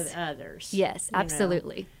share it with others. Yes,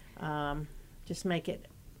 absolutely. Just make it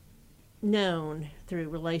known through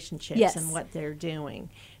relationships and what they're doing.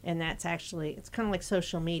 And that's actually, it's kind of like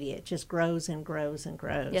social media. It just grows and grows and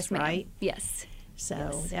grows, yes, right? Ma'am. Yes.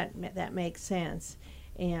 So that makes sense.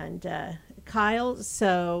 And Kyle,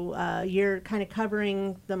 so you're kind of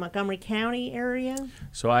covering the Montgomery County area?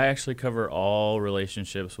 So I actually cover all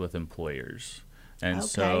relationships with employers. And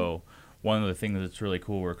so one of the things that's really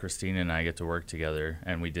cool where Christina and I get to work together,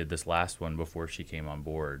 and we did this last one before she came on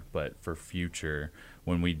board, but for future,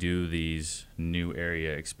 when we do these new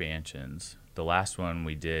area expansions, the last one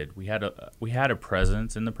we did, we had a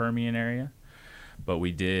presence in the Permian area, but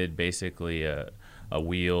we did basically a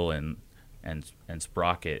wheel and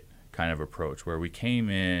sprocket kind of approach where we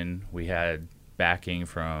came in, we had backing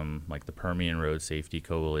from like the Permian Road Safety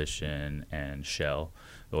Coalition and Shell,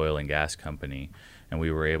 the oil and gas company, and we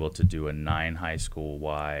were able to do a 9 high school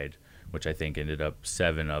wide, which I think ended up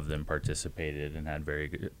 7 of them participated and had very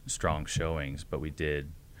good, strong showings, but we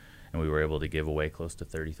did, and we were able to give away close to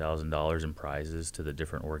 $30,000 in prizes to the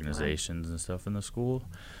different organizations and stuff in the school.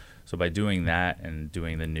 So by doing that and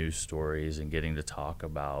doing the news stories and getting to talk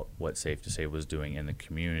about what Safe to Save was doing in the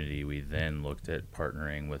community, we then looked at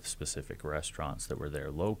partnering with specific restaurants that were there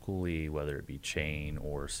locally, whether it be chain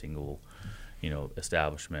or single,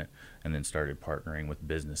 establishment, and then started partnering with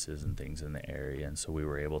businesses and things in the area. And so we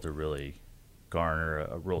were able to really garner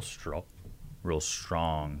a real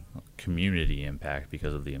strong community impact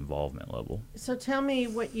because of the involvement level. So tell me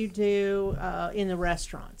what you do in the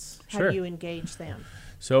restaurants. How do you engage them?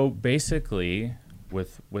 So basically,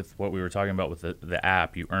 with what we were talking about with the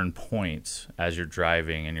app, you earn points as you're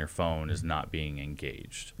driving and your phone is not being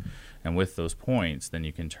engaged. And with those points, then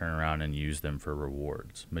you can turn around and use them for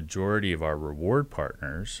rewards. Majority of our reward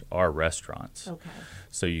partners are restaurants. Okay.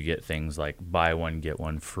 So you get things like buy one, get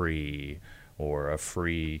one free, or a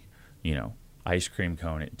free, ice cream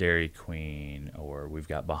cone at Dairy Queen, or we've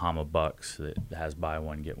got Bahama Bucks that has buy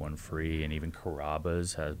one get one free, and even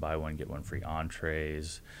Carrabba's has buy one get one free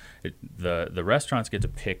entrees. The restaurants get to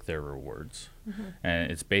pick their rewards,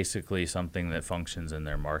 and it's basically something that functions in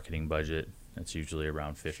their marketing budget. It's usually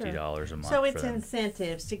around $50 a month. So it's for them.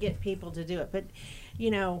 incentives to get people to do it. But,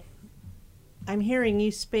 you know, I'm hearing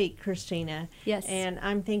you speak, Christina. Yes. And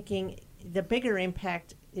I'm thinking the bigger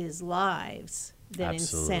impact is lives than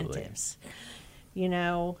Absolutely. incentives. You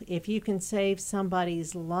know, if you can save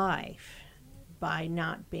somebody's life by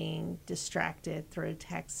not being distracted through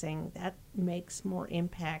texting, that makes more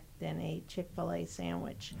impact than a Chick-fil-A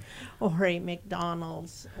sandwich or a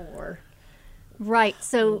McDonald's or Right.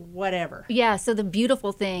 So whatever. yeah. So the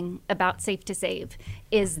beautiful thing about Safe to Save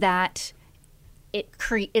is that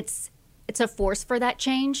it's a force for that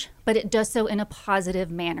change, but it does so in a positive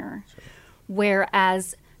manner.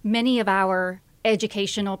 Whereas many of our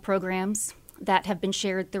educational programs that have been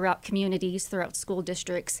shared throughout communities, throughout school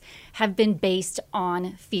districts, have been based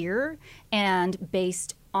on fear and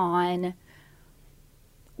based on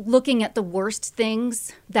looking at the worst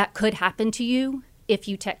things that could happen to you if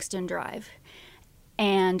you text and drive.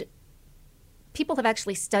 And people have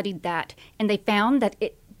actually studied that, and they found that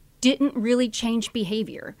it didn't really change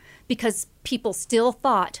behavior because people still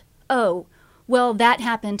thought, oh, well, that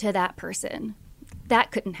happened to that person. That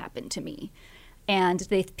couldn't happen to me. And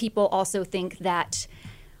people also think that,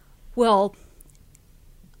 well,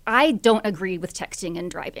 I don't agree with texting and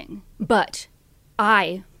driving, but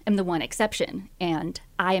I am the one exception, and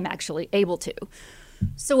I am actually able to.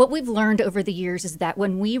 So what we've learned over the years is that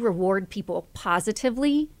when we reward people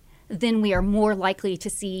positively, then we are more likely to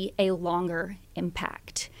see a longer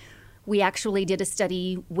impact. We actually did a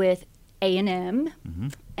study with A&M,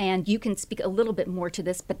 and you can speak a little bit more to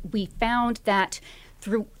this, but we found that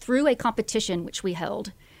through a competition which we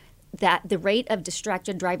held, that the rate of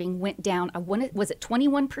distracted driving went down. Was it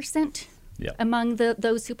 21% among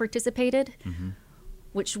those who participated,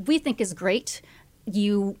 which we think is great.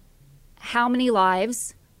 How many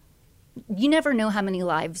lives? You never know how many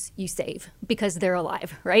lives you save because they're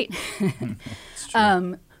alive, right?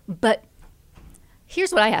 But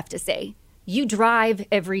here's what I have to say. You drive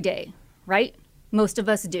every day, right? Most of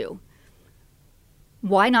us do.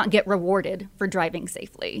 Why not get rewarded for driving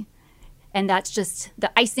safely? And that's just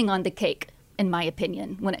the icing on the cake, in my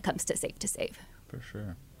opinion, when it comes to Safe to Save. For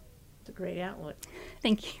sure. It's a great outlook.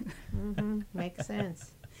 Thank you. Makes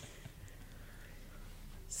sense.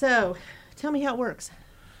 So, tell me how it works.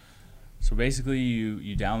 So basically,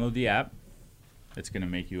 you download the app. It's going to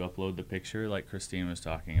make you upload the picture like Christine was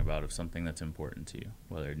talking about of something that's important to you,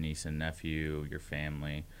 whether niece and nephew, your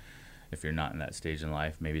family. If you're not in that stage in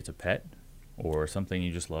life, maybe it's a pet or something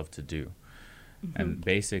you just love to do. And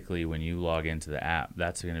basically, when you log into the app,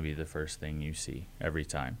 that's going to be the first thing you see every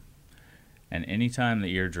time. And anytime that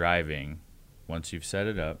you're driving, once you've set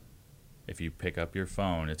it up, if you pick up your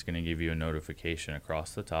phone, it's going to give you a notification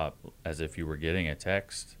across the top as if you were getting a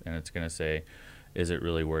text, and it's going to say, is it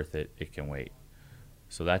really worth it? It can wait.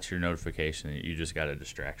 So that's your notification that you just got a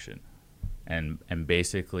distraction. And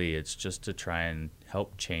basically, it's just to try and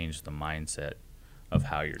help change the mindset of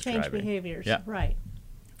how you're driving. Change behaviors, Yeah. right.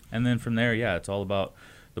 And then from there, it's all about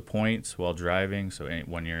the points while driving. So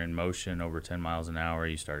when you're in motion over 10 miles an hour,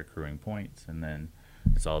 you start accruing points. And then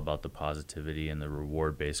it's all about the positivity and the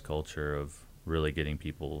reward-based culture of really getting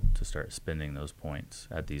people to start spending those points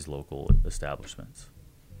at these local establishments.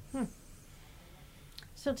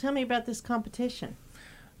 So tell me about this competition.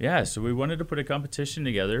 Yeah, so we wanted to put a competition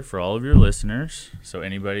together for all of your listeners. So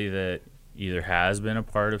anybody that either has been a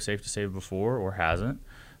part of Safe to Save before or hasn't,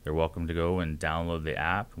 they're welcome to go and download the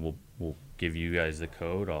app. We'll give you guys the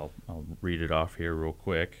code. I'll read it off here real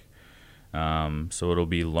quick. So it'll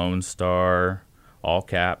be Lone Star, all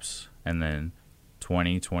caps, and then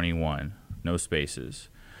 2021, no spaces.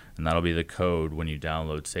 And that'll be the code when you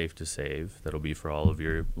download Safe to Save. That'll be for all of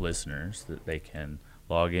your listeners that they can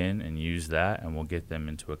log in and use that, and we'll get them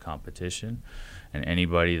into a competition. And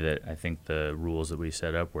anybody that, I think the rules that we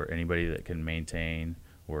set up where anybody that can maintain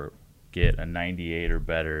or get a 98 or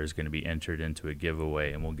better is going to be entered into a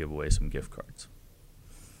giveaway, and we'll give away some gift cards.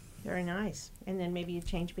 Very nice. And then maybe you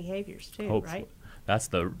change behaviors too, Hopefully.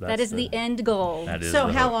 right? That is the end goal. That is So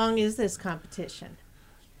the how hope. long is this competition?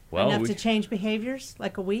 Well, Enough to change behaviors?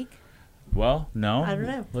 Like a week? Well, no. I don't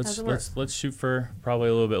know. How's it work? Let's shoot for probably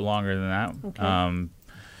a little bit longer than that. Okay.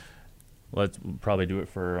 Let's probably do it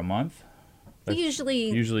for a month. We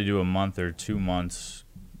usually do a month or 2 months.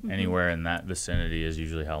 Anywhere in that vicinity is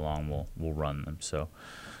usually how long we'll run them. So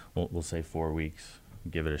we'll say 4 weeks.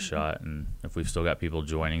 Give it a shot, and if we've still got people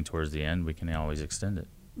joining towards the end, we can always extend it.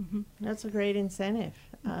 That's a great incentive.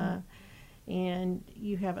 And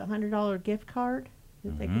you have a $100 gift card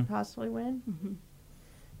that they could possibly win.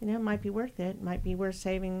 You know, it might be worth it. It might be worth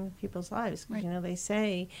saving people's lives. 'Cause, you know, they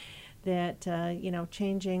say that, you know,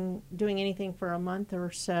 doing anything for a month or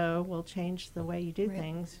so will change the way you do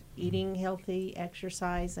things. Eating healthy,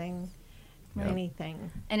 exercising,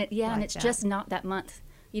 anything. And and it's just not that month.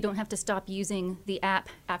 You don't have to stop using the app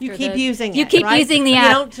after you keep using it. You keep right? using the app. You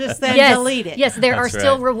don't just then delete it. Yes, there That's are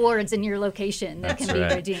still right. rewards in your location that can be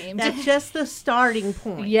redeemed. That's just the starting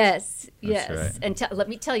point. Yes. right. And let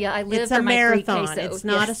me tell you, I live It's for a my marathon. free queso. It's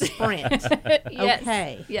not a sprint. Yes.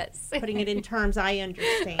 Okay. Yes. Putting it in terms I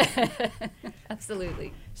understand.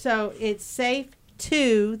 Absolutely. So it's Safe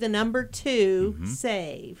 2, the number 2,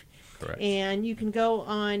 save. Correct. And you can go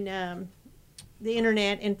on the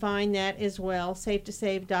internet and find that as well,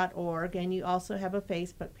 safetosave.org. And you also have a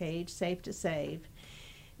Facebook page, Safe to Save.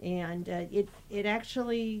 And it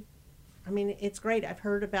actually, I mean, it's great. I've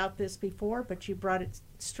heard about this before, but you brought it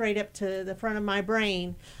straight up to the front of my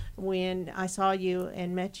brain when I saw you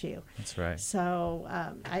and met you. That's right. So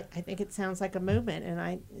I think it sounds like a movement, and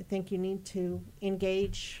I think you need to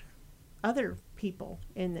engage other people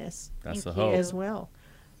in this That's the hope. as well.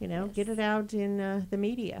 You know, get it out in the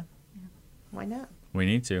media. Why not? We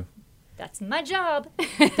need to. That's my job.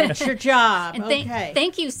 That's your job. And Okay.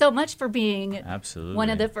 thank you so much for being Absolutely. one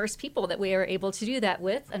of the first people that we were able to do that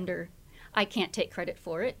with. I can't take credit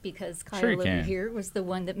for it because Kyle Sure you over can. here was the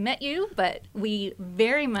one that met you, but we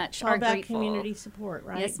very much It's all are about grateful. community support,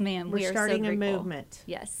 right? Yes, ma'am. We're We are starting so a grateful. movement.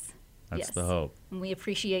 Yes. That's yes. the hope. And we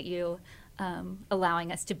appreciate you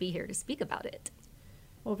allowing us to be here to speak about it.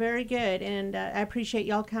 Well, very good. And I appreciate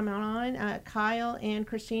y'all coming on. Kyle and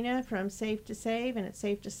Christina from Safe to Save and at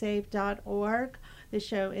safetosave.org. This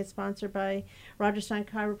show is sponsored by Roger Stein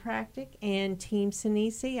Chiropractic and Team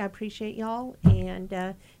Sinisi. I appreciate y'all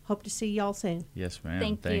and hope to see y'all soon. Yes, ma'am.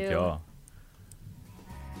 Thank Thank you. you all.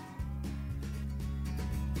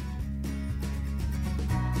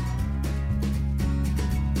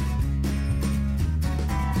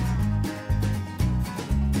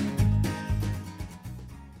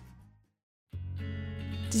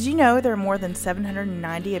 Did you know there are more than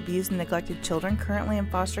 790 abused and neglected children currently in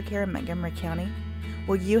foster care in Montgomery County?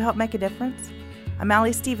 Will you help make a difference? I'm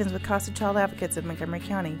Allie Stevens with Casa Child Advocates of Montgomery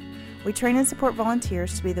County. We train and support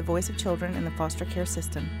volunteers to be the voice of children in the foster care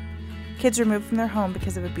system. Kids are removed from their home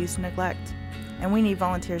because of abuse and neglect, and we need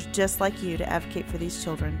volunteers just like you to advocate for these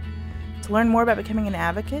children. To learn more about becoming an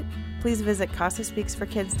advocate, please visit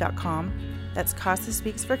CasaSpeaksForKids.com. That's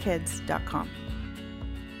CasaSpeaksForKids.com.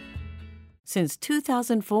 Since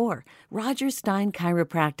 2004, Roger Stein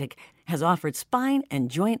Chiropractic has offered spine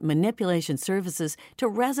and joint manipulation services to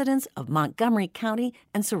residents of Montgomery County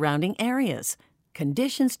and surrounding areas.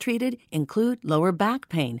 Conditions treated include lower back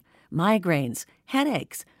pain, migraines,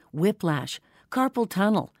 headaches, whiplash, carpal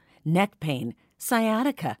tunnel, neck pain,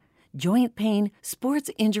 sciatica, joint pain, sports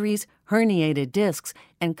injuries, herniated discs,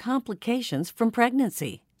 and complications from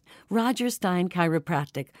pregnancy. Roger Stein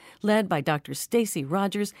Chiropractic, led by Dr. Stacy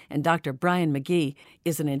Rogers and Dr. Brian McGee,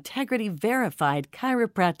 is an integrity-verified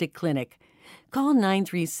chiropractic clinic. Call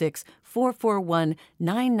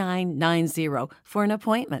 936-441-9990 for an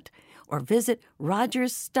appointment or visit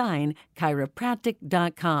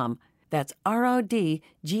rogerssteinchiropractic.com. That's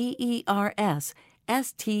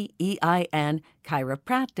RODGERSSTEIN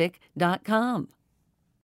chiropractic.com.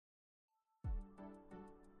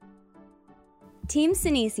 Team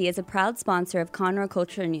Sinisi is a proud sponsor of Conroe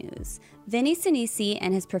Culture News. Vinny Sinisi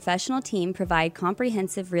and his professional team provide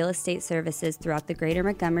comprehensive real estate services throughout the greater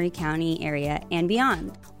Montgomery County area and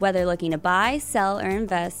beyond. Whether looking to buy, sell, or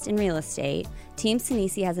invest in real estate, Team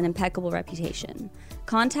Sinisi has an impeccable reputation.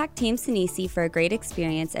 Contact Team Sinisi for a great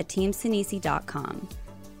experience at teamsinisi.com.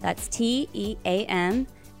 That's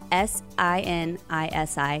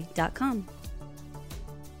TEAMSINISI.com.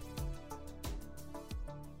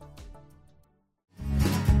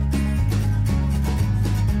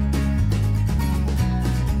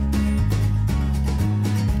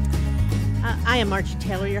 I am Margie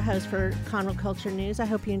Taylor, your host for Conroe Culture News. I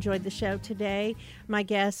hope you enjoyed the show today. My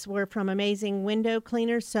guests were from Amazing Window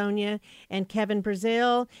Cleaners, Sonia and Kevin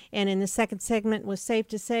Brazil. And in the second segment was Safe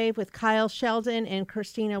to Save with Kyle Sheldon and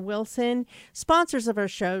Christina Wilson. Sponsors of our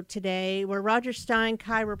show today were Roger Stein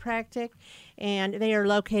Chiropractic, and they are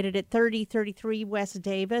located at 3033 West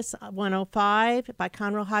Davis, 105 by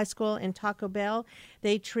Conroe High School and Taco Bell.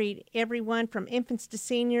 They treat everyone from infants to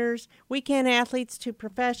seniors, weekend athletes to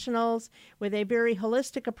professionals, with a very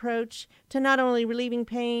holistic approach to not only relieving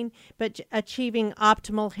pain, but achieving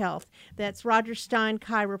optimal health. That's Roger Stein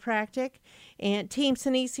Chiropractic. And Team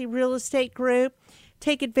Sinisi Real Estate Group.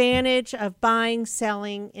 take advantage of buying,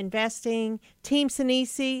 selling, investing. Team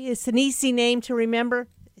Sinisi is Sinisi name to remember.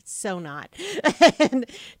 It's so not. And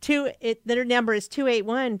their number is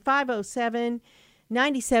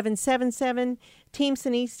 281-507-9777. Team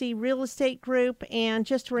Sinisi Real Estate Group. And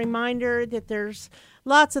just a reminder that there's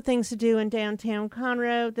lots of things to do in downtown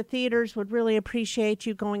Conroe. The theaters would really appreciate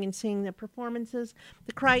you going and seeing the performances.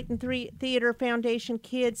 The Crichton Theater Foundation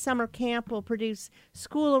Kids Summer Camp will produce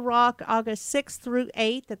School of Rock August 6th through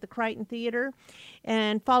 8th at the Crichton Theater.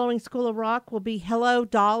 And following School of Rock will be Hello,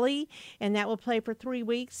 Dolly, and that will play for 3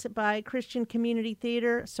 weeks by Christian Community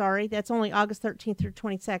Theater. Sorry, that's only August 13th through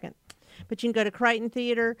 22nd. But you can go to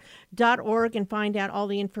CrichtonTheater.org and find out all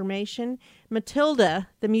the information. Matilda,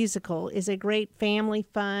 the musical, is a great family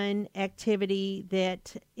fun activity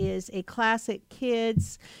that is a classic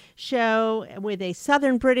kids show with a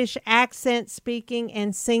Southern British accent, speaking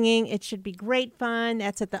and singing. It should be great fun.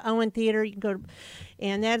 That's at the Owen Theater. You can go to,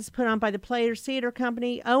 and that is put on by the Players Theater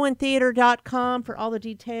Company. OwenTheater.com for all the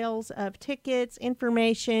details of tickets,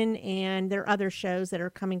 information, and their other shows that are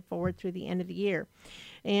coming forward through the end of the year.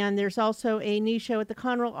 And there's also a new show at the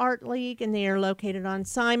Conroe Art League, and they are located on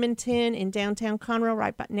Simonton in downtown Conroe,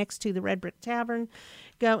 right next to the Red Brick Tavern.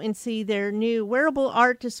 Go and see their new wearable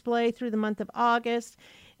art display through the month of August,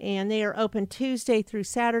 and they are open Tuesday through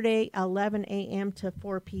Saturday, 11 a.m. to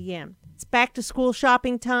 4 p.m. It's back to school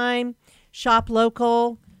shopping time. Shop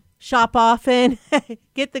local. Shop often,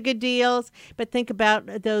 get the good deals, but think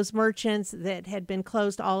about those merchants that had been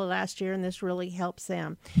closed all of last year, and this really helps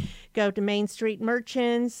them. Go to Main Street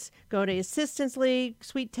Merchants, go to Assistance League,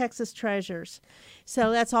 Sweet Texas Treasures.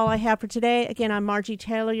 So that's all I have for today. Again, I'm Margie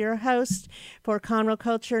Taylor, your host for Conroe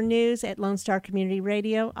Culture News at Lone Star Community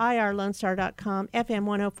Radio, irlonestar.com, FM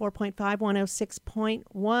 104.5,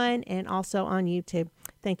 106.1, and also on YouTube.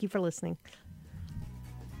 Thank you for listening.